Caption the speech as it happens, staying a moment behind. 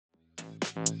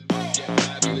Pick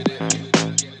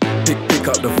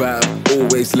up the vibe,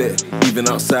 always lit, even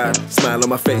outside. Smile on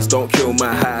my face, don't kill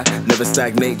my high. Never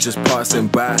stagnate, just passing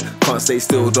by. Can't stay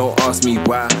still, don't ask me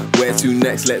why. Where to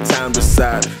next, let time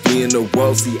decide. Me and the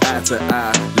world see eye to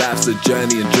eye. Life's a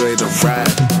journey, enjoy the ride.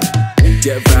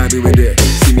 Get vibey with it,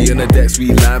 see me on the decks, we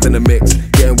live in the mix.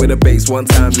 Getting with the bass one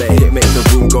time, let hit make the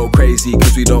room go crazy,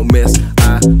 cause we don't miss.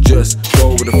 I just go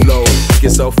with the flow, pick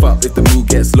yourself up if the mood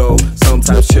gets low.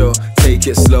 Sometimes chill, take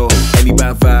it slow. Any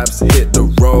bad vibes, hit the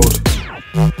road.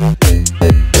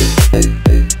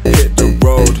 Hit the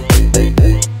road.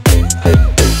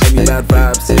 Any bad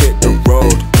vibes, hit the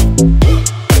road.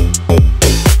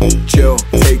 Chill,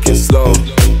 take it slow.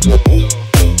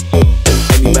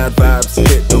 Any bad vibes,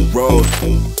 hit the road.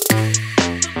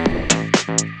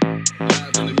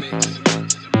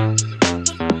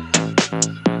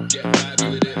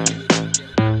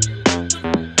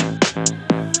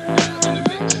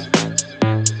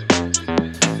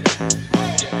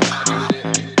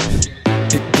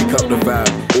 Pick up the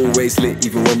vibe, always lit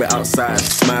even when we're outside.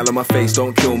 Smile on my face,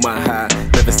 don't kill my high.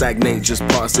 Never stagnate, just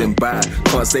passing by.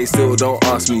 Can't stay still, don't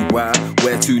ask me why.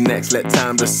 Where to next, let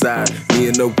time decide. Me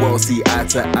and the world see eye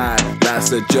to eye.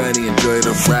 Life's a journey, enjoy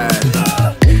the ride.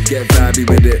 Get vibey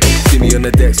with it, see me on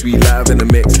the decks, we live in the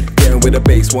mix. Getting with the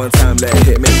bass one time, let it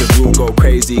hit, make the room go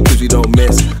crazy, cause we don't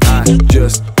miss. I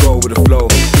just go with the flow,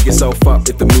 pick yourself up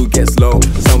if the mood gets low.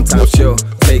 Sometimes chill,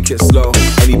 take it slow.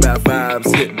 Any bad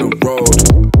vibes, hit the road.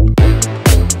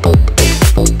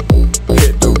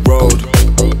 Hit the road.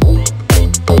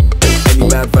 Any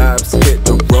bad vibes, hit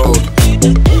the road.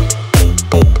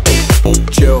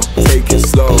 Chill, take it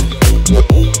slow.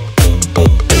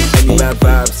 Any bad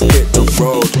vibes, hit the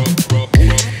road.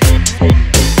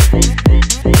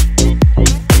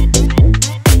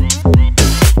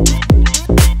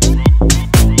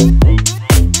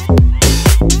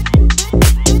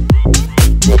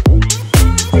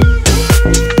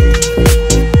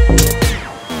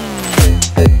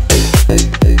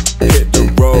 Hit the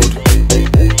road.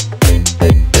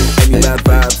 Any bad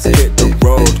vibes, hit the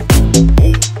road.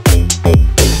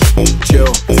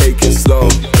 Chill, take it slow.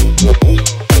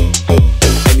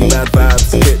 Any bad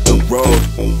vibes, hit the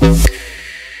road.